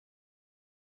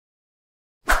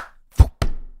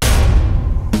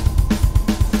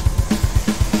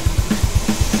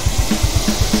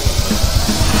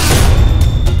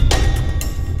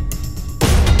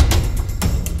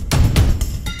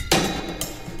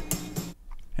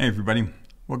Hey everybody,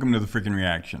 welcome to the freaking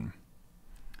reaction.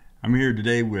 I'm here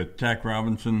today with Tack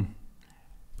Robinson,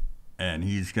 and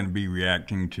he's going to be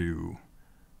reacting to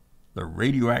the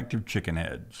Radioactive Chicken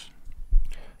Heads.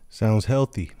 Sounds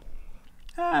healthy.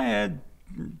 I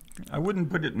wouldn't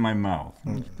put it in my mouth.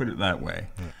 Let's put it that way.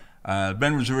 The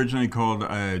band was originally called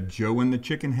Joe and the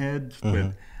Chicken Heads,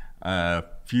 but a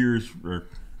few years, or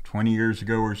 20 years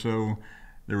ago or so,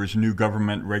 there was new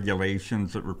government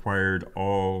regulations that required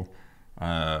all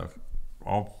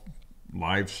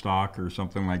livestock or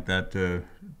something like that to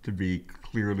be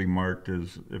clearly marked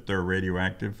as if they're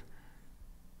radioactive.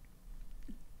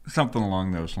 Something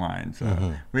along those lines.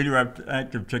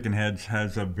 Radioactive Chicken Heads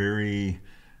has a very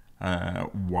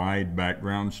wide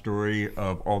background story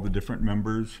of all the different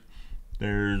members.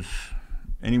 There's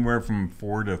anywhere from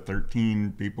 4 to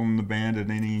 13 people in the band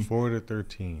at any... 4 to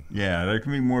 13. Yeah, there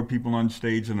can be more people on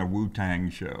stage than a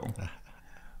Wu-Tang show.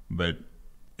 But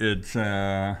it's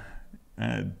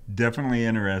definitely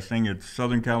interesting. It's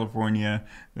Southern California,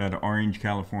 Orange,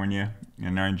 California,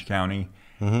 in Orange County.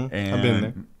 And I've been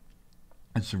there.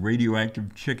 It's the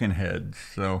Radioactive Chicken Heads.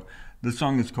 So this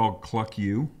song is called Cluck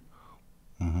You.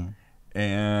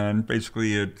 And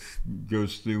basically it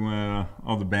goes through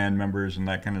all the band members and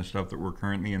that kind of stuff that were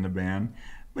currently in the band.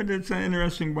 But it's an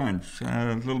interesting bunch.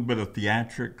 A little bit of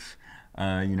theatrics.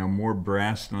 You know, more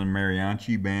brass than a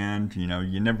mariachi band. You know,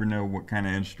 you never know what kind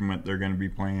of instrument they're going to be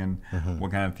playing,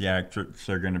 what kind of theatrics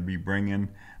they're going to be bringing.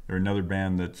 They're another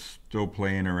band that's still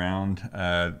playing around.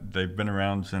 They've been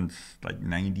around since like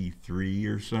 '93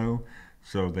 or so.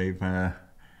 So they've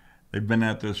been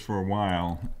at this for a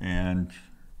while, and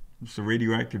it's the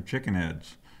Radioactive Chicken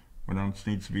Heads. What else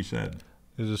needs to be said?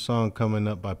 There's a song coming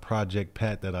up by Project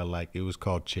Pat that I like. It was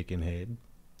called Chicken Head.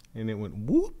 And it went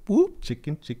whoop, whoop,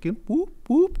 chicken, chicken, whoop,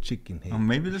 whoop, chicken head. Oh,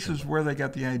 maybe this is where they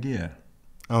got the idea.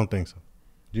 I don't think so.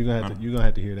 You're gonna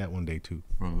have to hear that one day too.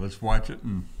 Well, let's watch it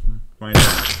and find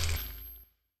out.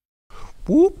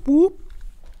 Whoop, whoop.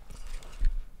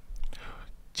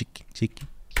 Chicken, chicken.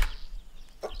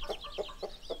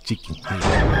 Chicken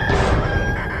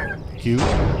head. Cute.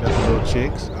 Got the little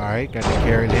chicks. All right. Got the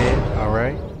carrot head. All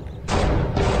right.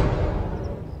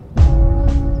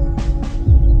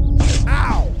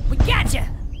 Gotcha!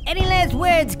 Any last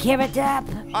words, Carrot Top?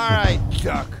 Alright,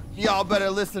 Chuck. Y'all better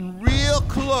listen real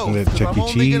close, because I'm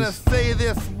only gonna say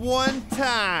this one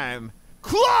time.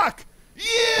 Cluck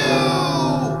You!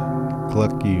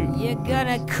 Cluck You. You're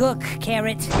gonna cook,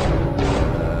 Carrot.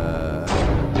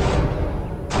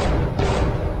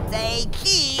 Say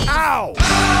cheese. Ow!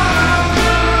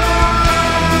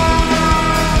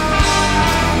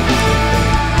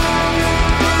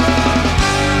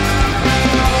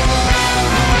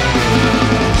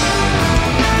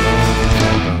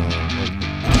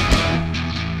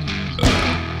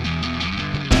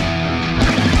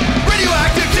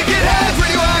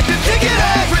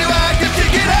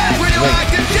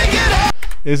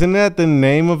 Isn't that the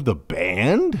name of the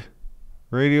band?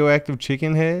 Radioactive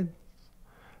Chicken Head?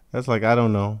 That's like, I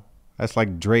don't know. That's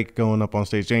like Drake going up on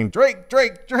stage saying, Drake,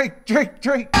 Drake, Drake, Drake,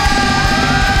 Drake.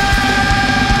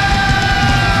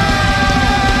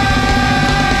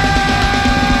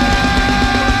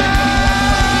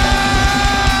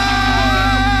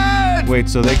 Wait,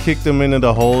 so they kicked him into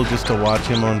the hole just to watch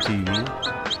him on TV?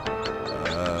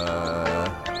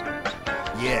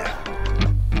 Yeah.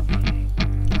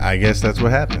 I guess that's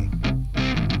what happened.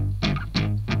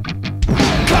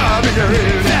 Cover your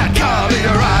ears and cover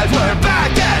your eyes. We're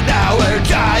back and now we're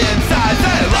giant size.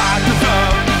 They locked us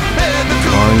up in the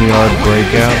coop. Barnyard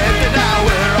breakout. And now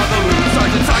we're on the loose.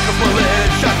 Sergeant Psyclops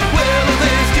militia. Will at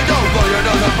least you don't blow your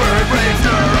nose. A bird breaks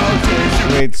neural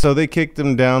tissue. Wait, so they kicked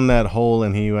him down that hole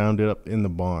and he wound up in the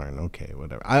barn. Okay,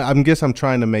 whatever. I guess I'm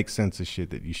trying to make sense of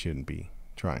shit that you shouldn't be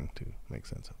trying to make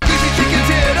sense of. Chickens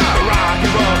in a rock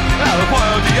and roll.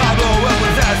 Pollo Diablo, what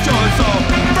was that choice? So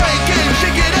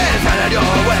Frankenchicken is headed your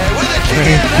way with a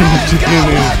chicken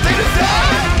head.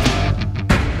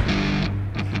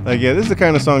 Like, yeah, this is the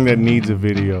kind of song that needs a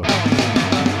video.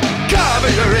 Cover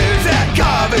your ears and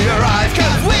cover your eyes,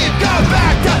 cause we've come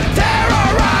back to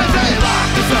terrorize. They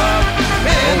locked us up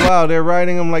in Oh wow, they're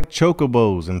riding them like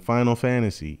chocobos in Final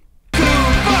Fantasy. coop,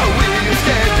 but we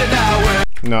escaped and now we're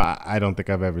No, I don't think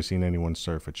I've ever seen anyone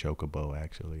surf a chocobo,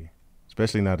 actually.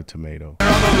 Especially not a tomato. on the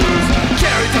loose.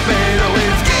 Cheri Tomato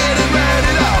is getting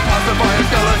ready to Pastafarian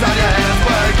lasagna and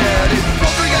spaghetti.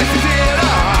 Poultrygeist is in a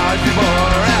hot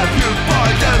more and Puke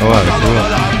Boy just Oh, all cool.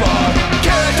 over the bar.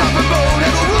 Cheri Topp and Bone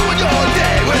Head will ruin your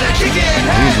day with a chicken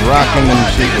head. He's rocking them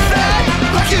chickens.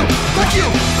 Cluck you, cluck you,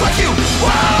 cluck you,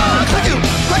 wow, cluck you,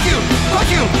 cluck you,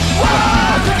 cluck you,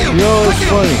 wow, cluck you, Yo, it's cluck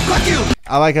you, funny. cluck you.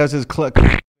 I like how it says cluck.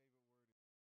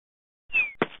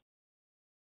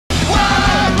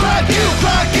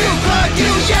 Cluck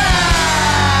You, yeah!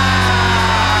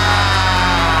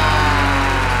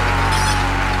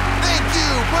 Thank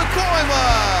you,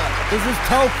 Pacoima! This is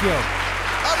Tokyo.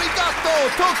 Arigato,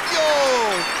 Tokyo!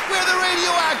 We're the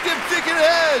Radioactive Chicken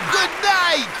Heads! Good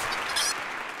night!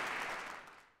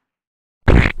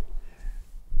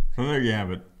 So there you have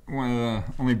it. One of the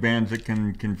only bands that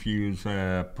can confuse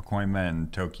Pacoima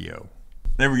and Tokyo.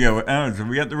 There we go. So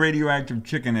we got the Radioactive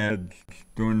Chicken Heads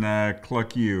doing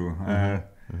Cluck You.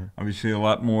 Obviously a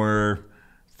lot more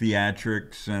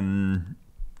theatrics and,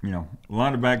 you know, a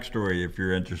lot of backstory if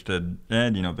you're interested.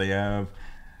 And, you know, they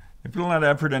put a lot of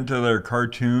effort into their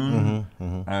cartoon,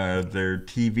 their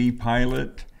TV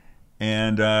pilot,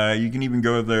 and you can even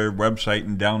go to their website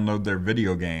and download their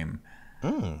video game.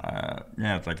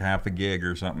 Yeah, it's like half a gig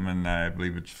or something, and I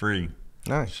believe it's free.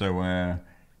 Nice. So,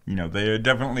 you know, they're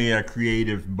definitely a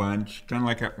creative bunch, kind of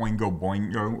like a Oingo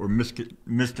Boingo or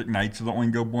Mystic Knights of the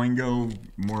Oingo Boingo,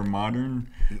 more modern.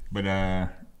 But yeah.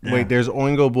 Wait, there's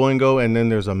Oingo Boingo, and then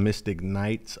there's a Mystic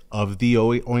Knights of the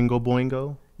Oingo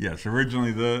Boingo? Yes,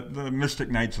 originally the Mystic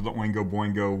Knights of the Oingo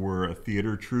Boingo were a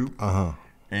theater troupe,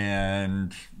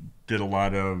 and did a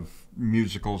lot of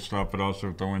musical stuff, but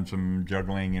also throw in some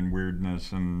juggling and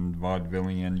weirdness and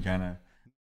vaudevillian kind of